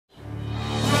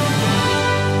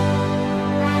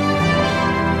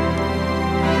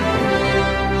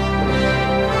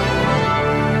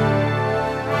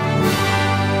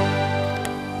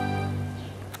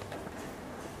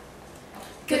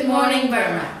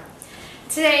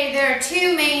Today there are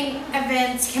two main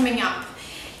events coming up.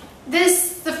 The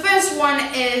first one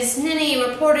is Hnin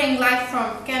reporting live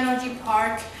from Ganoji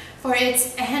Park for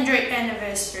its 100th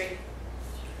anniversary.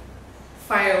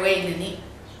 Fire away, Hnin.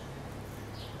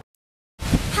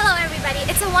 Hello everybody,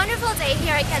 it's a wonderful day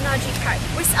here at Ganoji Park.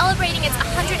 We're celebrating its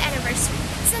 100th anniversary.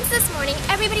 Since this morning,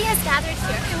 everybody has gathered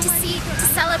here to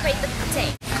celebrate the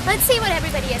day. Let's see what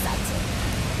everybody is up to.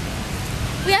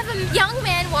 We have a young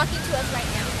man walking to us right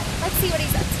now. Let's see what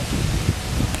he's up to.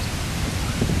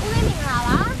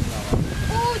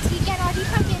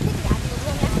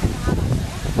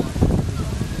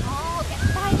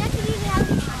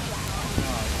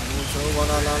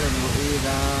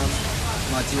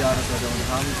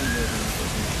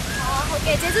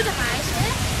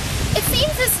 It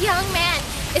seems this young man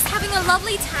is having a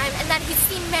lovely time and that he's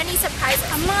seen many surprises.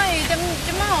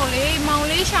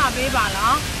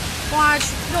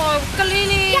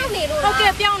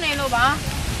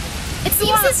 It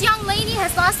seems this young lady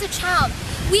has lost a child.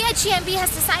 We at GMB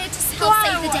has decided to help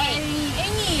save the day.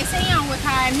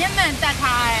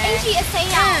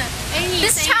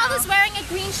 This child is wearing a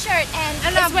green shirt and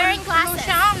is wearing glasses.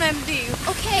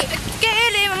 Okay.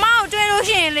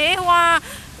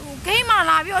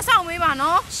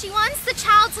 She wants the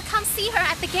child to come see her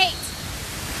at the gate.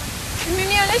 We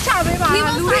will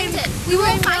find it. We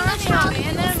will find the child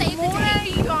and we'll save the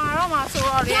day.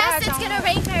 Yes, it's gonna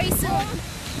rain very soon.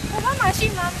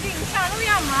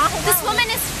 This woman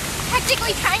is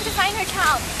practically trying to find her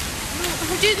child.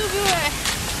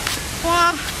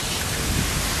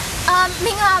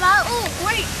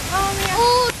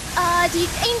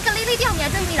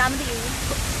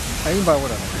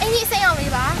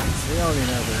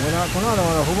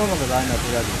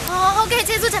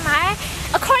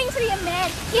 According to the man,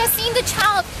 he has seen the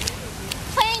child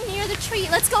playing near the tree.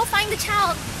 Let's go find the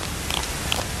child.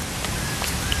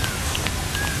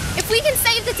 If we can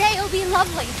save the day, it'll be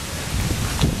lovely.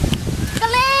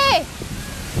 Kale!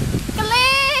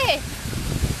 Kale!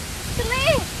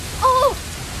 Kale! Oh!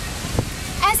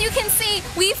 As you can see,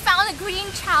 we found a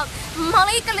green child.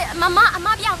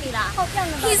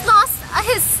 He's lost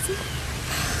his...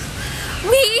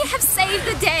 We have saved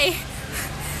the day.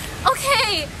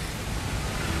 Okay.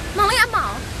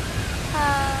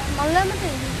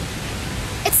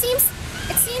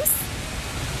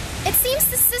 It seems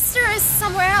the sister is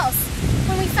somewhere else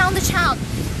when we found the child.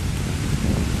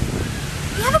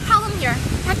 We have a problem here.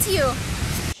 Back to you.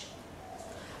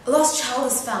 A lost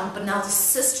child is found, but now the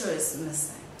sister is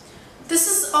missing. This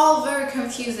is all very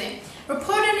confusing.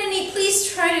 Reporter Hnin, please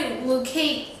try to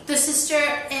locate the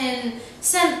sister and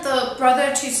send the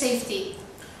brother to safety.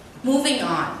 Moving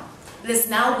on. It is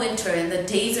now winter and the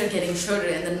days are getting shorter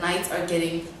and the nights are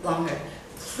getting longer.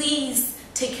 Please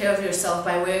take care of yourself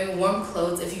by wearing warm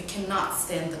clothes if you cannot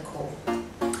stand the cold.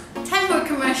 Time for a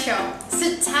commercial.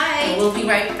 Sit tight. We'll be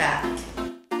right back.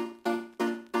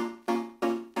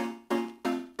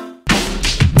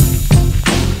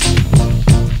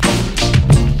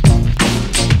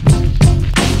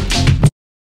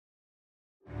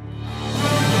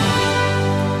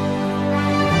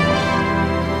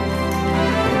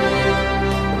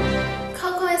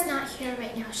 CoCo is not here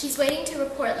right now. She's waiting to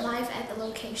report live at the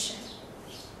location.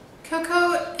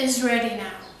 CoCo is ready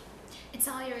now. It's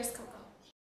all yours, CoCo.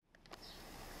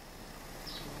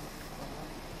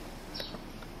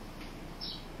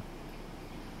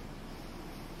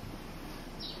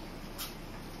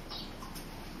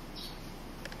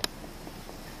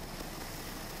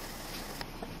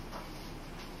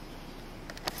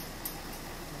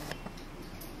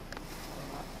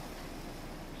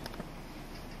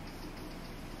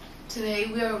 Today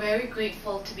we are very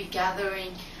grateful to be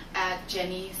gathering at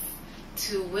Jenny's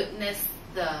to witness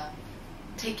the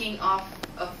taking off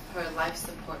of her life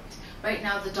support. Right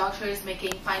now the doctor is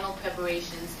making final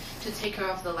preparations to take her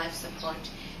off the life support,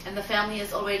 and the family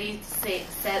has already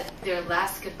said their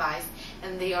last goodbyes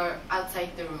and they are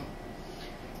outside the room.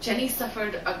 Jenny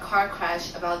suffered a car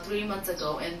crash about 3 months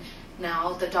ago, and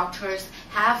now the doctors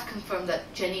have confirmed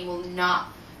that Jenny will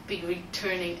not be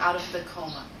returning out of the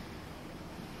coma.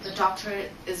 The doctor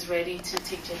is ready to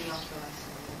take Jenny off the life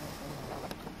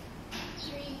support.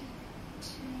 3,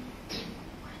 2,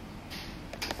 1.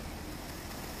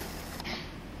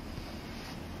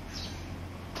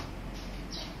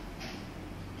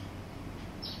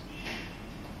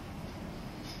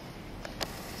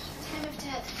 Time of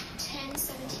death,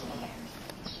 10:17 a.m.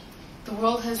 The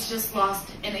world has just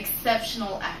lost an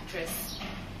exceptional actress,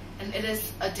 and it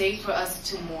is a day for us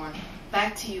to mourn.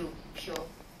 Back to you, Pyo.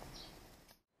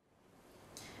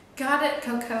 Got it,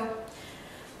 CoCo.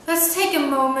 Let's take a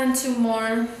moment to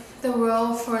mourn the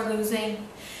world for losing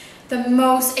the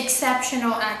most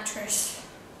exceptional actress.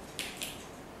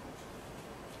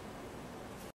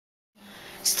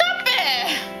 Stop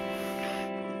it!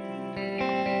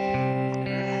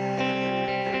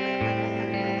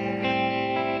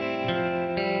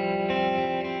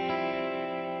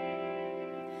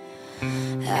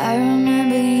 I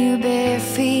remember you bare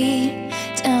feet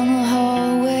down the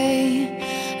hallway.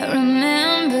 I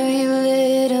remember your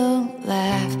little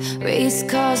laugh. Race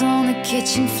cars on the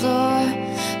kitchen floor,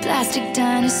 plastic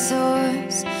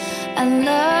dinosaurs. I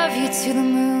love you to the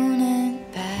moon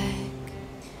and back.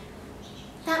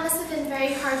 That must have been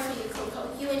very hard for you,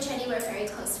 CoCo. You and Jenny were very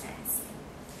close friends.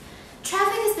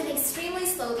 Traffic has been extremely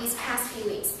slow these past few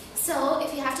weeks, so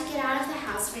if you have to get out of the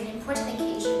house for an important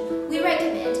occasion, we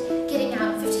recommend getting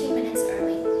out 15 minutes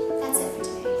early. That's it for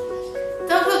today.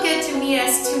 Don't forget to meet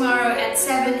us tomorrow at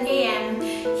 7 a.m.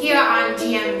 here on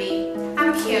GMB.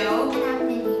 I'm Kyo. And I'm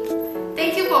Minnie.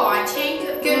 Thank you for watching.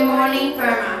 Good morning,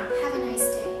 Burma.